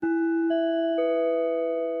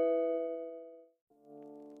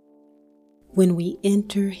When we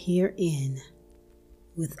enter herein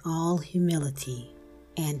with all humility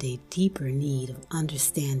and a deeper need of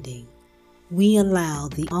understanding, we allow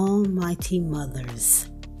the Almighty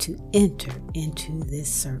Mothers to enter into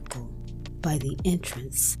this circle by the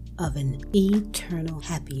entrance of an eternal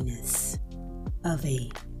happiness, of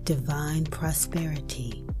a divine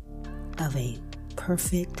prosperity, of a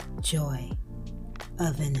perfect joy,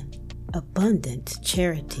 of an abundant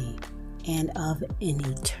charity, and of an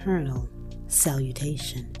eternal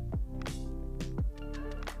salutation.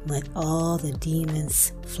 Let all the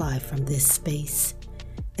demons fly from this space,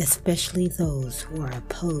 especially those who are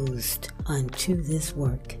opposed unto this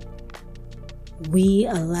work. We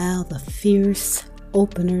allow the fierce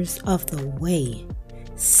openers of the way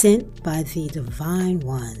sent by the divine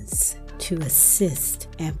ones to assist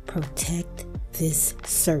and protect this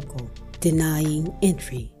circle, denying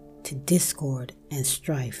entry to discord and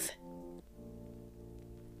strife.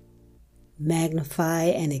 Magnify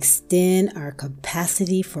and extend our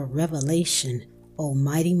capacity for revelation, O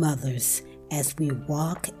mighty mothers, as we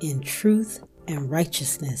walk in truth and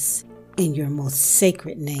righteousness in your most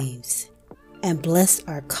sacred names, and bless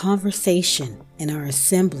our conversation and our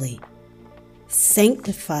assembly.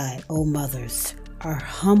 Sanctify, O mothers, our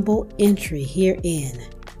humble entry herein.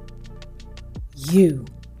 You,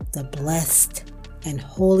 the blessed and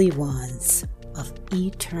holy ones of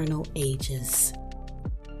eternal ages.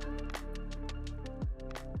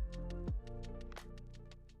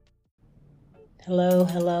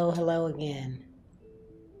 Hello again.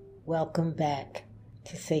 Welcome back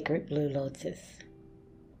to Sacred Blue Lotus.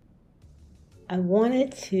 I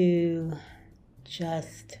wanted to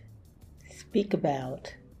just speak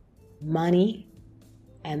about money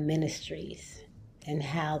and ministries and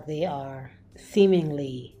how they are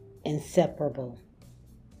seemingly inseparable.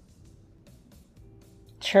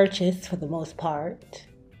 Churches, for the most part,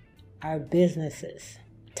 are businesses,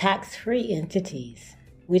 tax-free entities,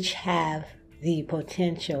 which have the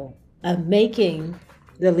potential of making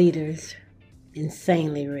the leaders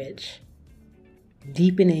insanely rich,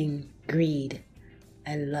 deepening greed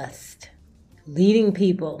and lust, leading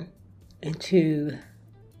people into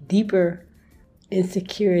deeper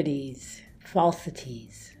insecurities,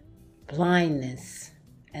 falsities, blindness,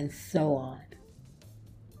 and so on.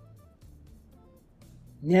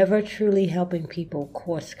 Never truly helping people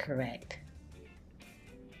course correct.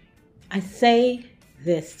 I say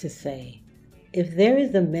this to say, if there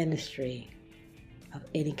is a ministry of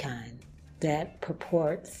any kind that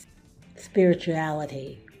purports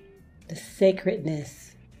spirituality, the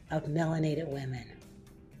sacredness of melanated women,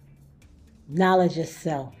 knowledge of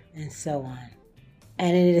self, and so on,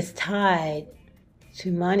 and it is tied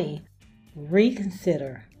to money,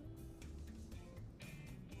 reconsider.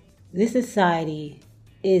 This society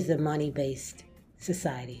is a money-based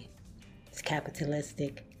society. It's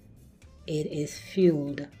capitalistic. It is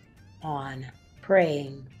fueled on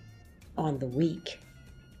preying on the weak.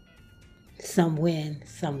 Some win,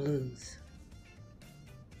 some lose.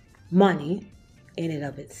 Money, in and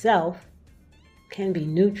of itself, can be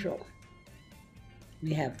neutral.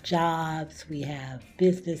 We have jobs, we have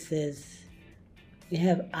businesses, we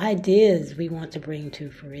have ideas we want to bring to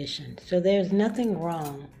fruition. So there's nothing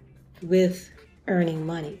wrong with earning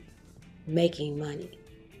money, making money.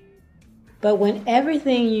 But when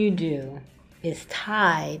everything you do is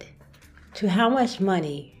tied to how much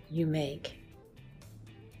money you make,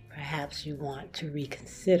 perhaps you want to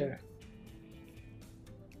reconsider.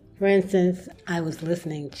 For instance, I was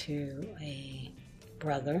listening to a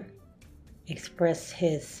brother express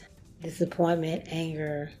his disappointment,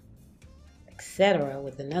 anger, etc.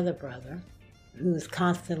 with another brother who was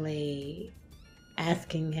constantly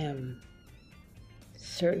asking him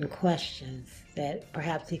certain questions that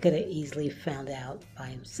perhaps he could have easily found out by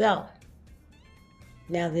himself.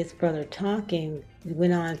 Now this brother talking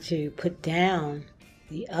went on to put down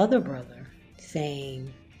the other brother,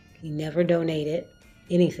 saying he never donated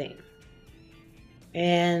anything.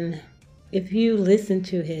 And if you listen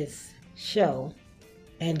to his show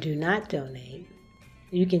and do not donate,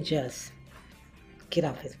 you can just get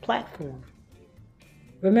off his platform.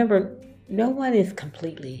 Remember, no one is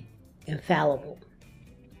completely infallible.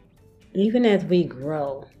 Even as we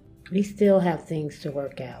grow, we still have things to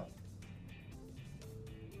work out.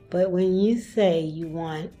 But when you say you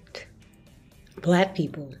want Black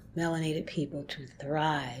people, melanated people to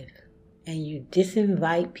thrive, and you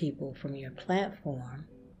disinvite people from your platform,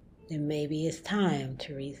 then maybe it's time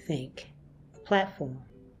to rethink the platform.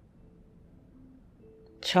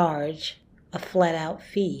 Charge a flat-out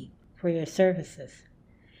fee for your services.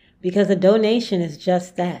 Because a donation is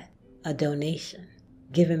just that, a donation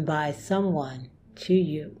given by someone to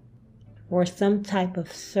you or some type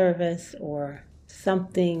of service or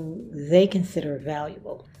something they consider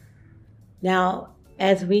valuable. Now,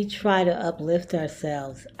 as we try to uplift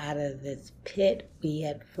ourselves out of this pit we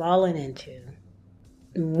had fallen into,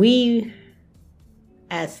 we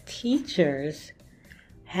as teachers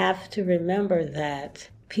have to remember that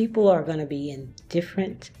people are going to be in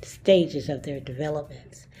different stages of their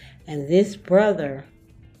developments. And this brother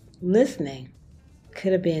listening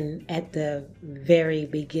could have been at the very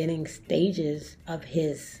beginning stages of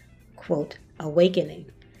his, quote, awakening.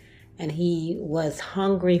 And he was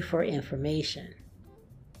hungry for information.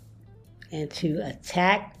 And to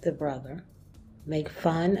attack the brother, make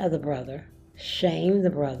fun of the brother, shame the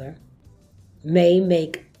brother, may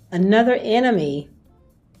make another enemy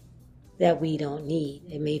that we don't need.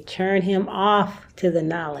 It may turn him off to the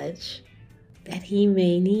knowledge that he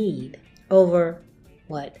may need over,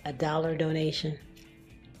 $1 donation.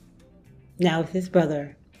 Now, if this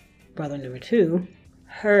brother number 2,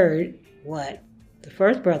 heard what the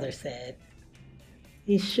first brother said,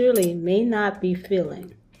 he surely may not be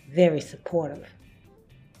feeling very supportive.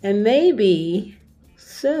 And maybe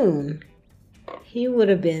soon he would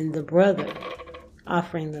have been the brother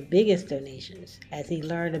offering the biggest donations as he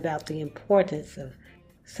learned about the importance of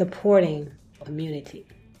supporting community.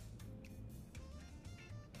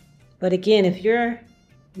 But again, if your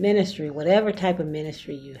ministry, whatever type of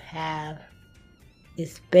ministry you have,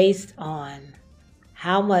 is based on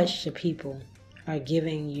how much the people are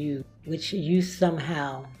giving you, which you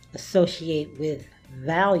somehow associate with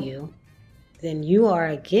value, then you are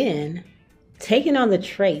again taking on the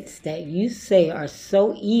traits that you say are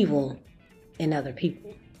so evil in other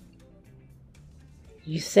people.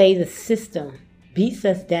 You say the system beats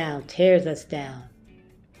us down, tears us down,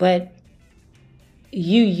 but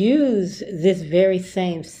you use this very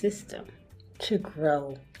same system to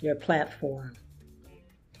grow your platform.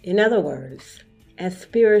 In other words, as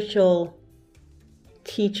spiritual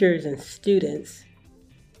teachers and students,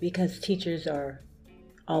 because teachers are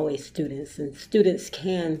always students and students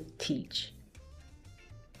can teach.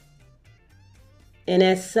 And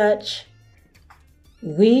as such,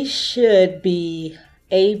 we should be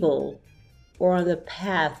able or on the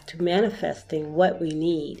path to manifesting what we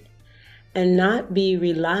need and not be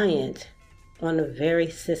reliant on the very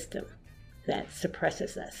system that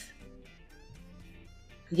suppresses us.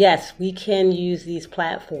 Yes, we can use these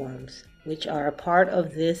platforms, which are a part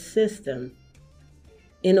of this system,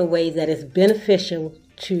 in a way that is beneficial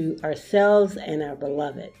to ourselves and our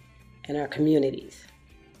beloved and our communities.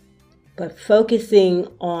 But focusing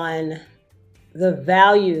on the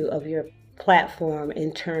value of your platform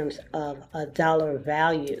in terms of $1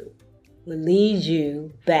 value will lead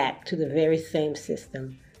you back to the very same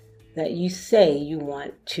system that you say you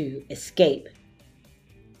want to escape.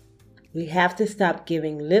 We have to stop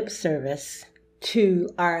giving lip service to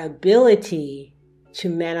our ability to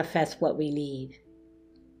manifest what we need.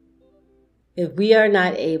 If we are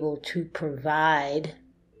not able to provide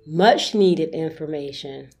much needed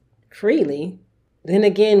information freely, then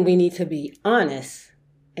again we need to be honest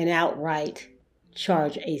and outright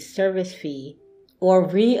charge a service fee or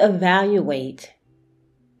reevaluate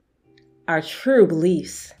our true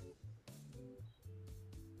beliefs.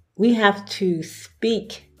 We have to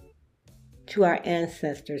speak to our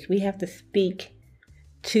ancestors. We have to speak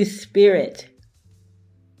to spirit,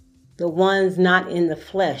 the ones not in the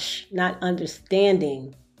flesh, not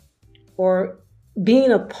understanding or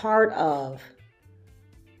being a part of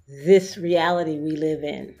this reality we live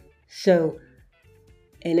in. So,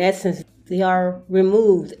 in essence, they are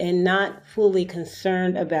removed and not fully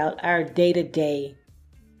concerned about our day-to-day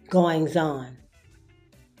goings on.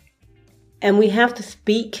 And we have to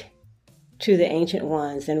speak to the ancient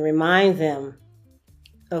ones and remind them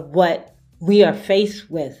of what we are faced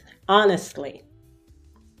with, honestly.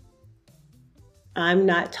 I'm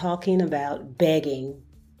not talking about begging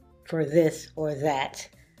for this or that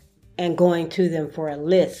and going to them for a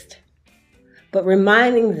list, but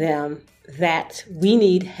reminding them that we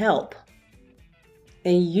need help,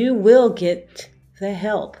 and you will get the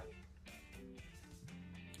help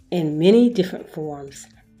in many different forms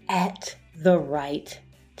at the right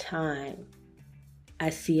time. I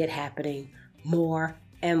see it happening more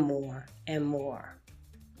and more and more.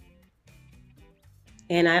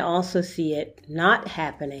 And I also see it not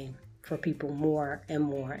happening for people more and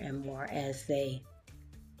more and more as they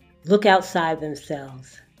look outside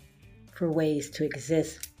themselves for ways to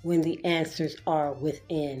exist when the answers are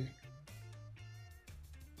within.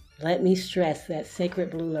 Let me stress that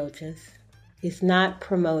Sacred Blue Lotus is not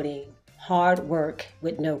promoting hard work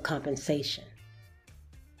with no compensation.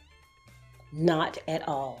 Not at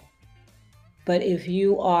all. But if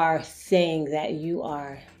you are saying that you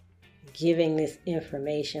are giving this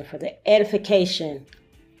information for the edification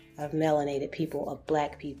of melanated people, of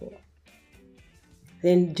Black people,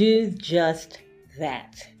 then do just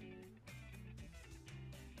that.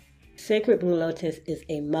 Sacred Blue Lotus is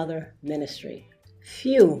a mother ministry.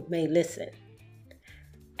 Few may listen,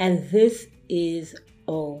 and this is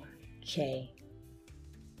okay.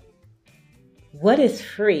 What is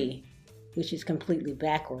free, which is completely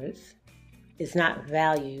backwards, is not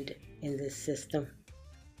valued in this system.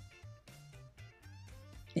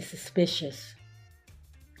 It's suspicious.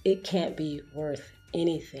 It can't be worth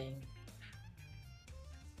anything.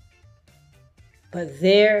 But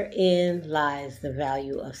therein lies the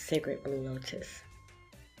value of Sacred Blue Lotus,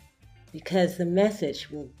 because the message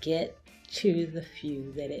will get to the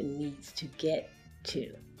few that it needs to get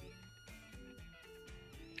to.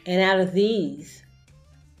 And out of these,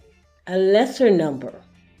 a lesser number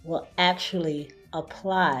will actually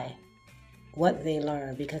apply what they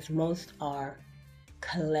learn, because most are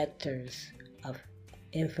collectors of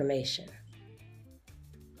information.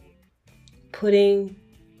 Putting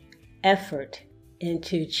effort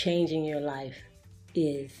into changing your life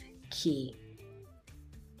is key.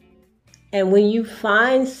 And when you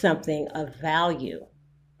find something of value,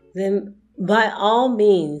 then by all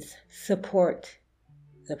means support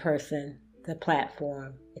the person, the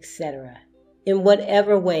platform, etc., in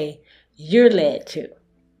whatever way you're led to.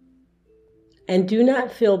 And do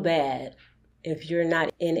not feel bad if you're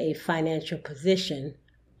not in a financial position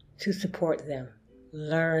to support them.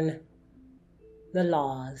 Learn the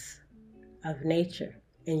laws of nature,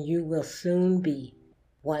 and you will soon be,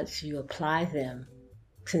 once you apply them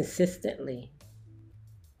consistently.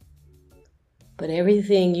 But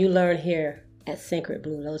everything you learn here at Sacred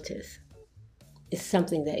Blue Lotus is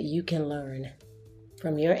something that you can learn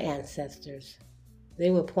from your ancestors. They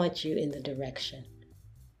will point you in the direction.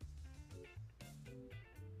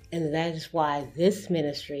 And that is why this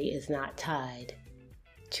ministry is not tied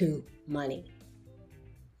to money.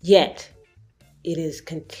 Yet, it is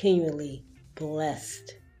continually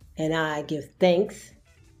blessed. And I give thanks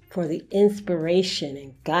for the inspiration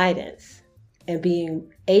and guidance and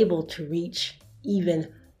being able to reach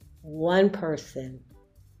even one person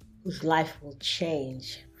whose life will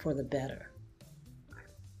change for the better.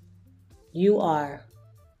 You are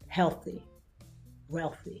healthy,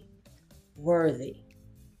 wealthy, worthy,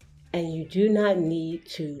 and you do not need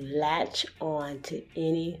to latch on to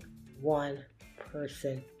any one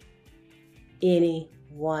person, any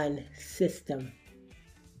one system,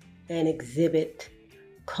 and exhibit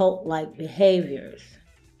cult-like behaviors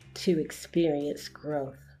to experience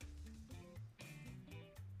growth.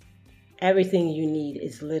 Everything you need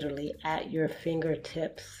is literally at your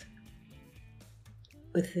fingertips.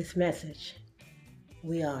 With this message,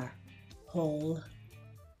 we are whole,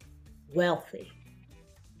 wealthy,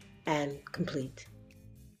 and complete.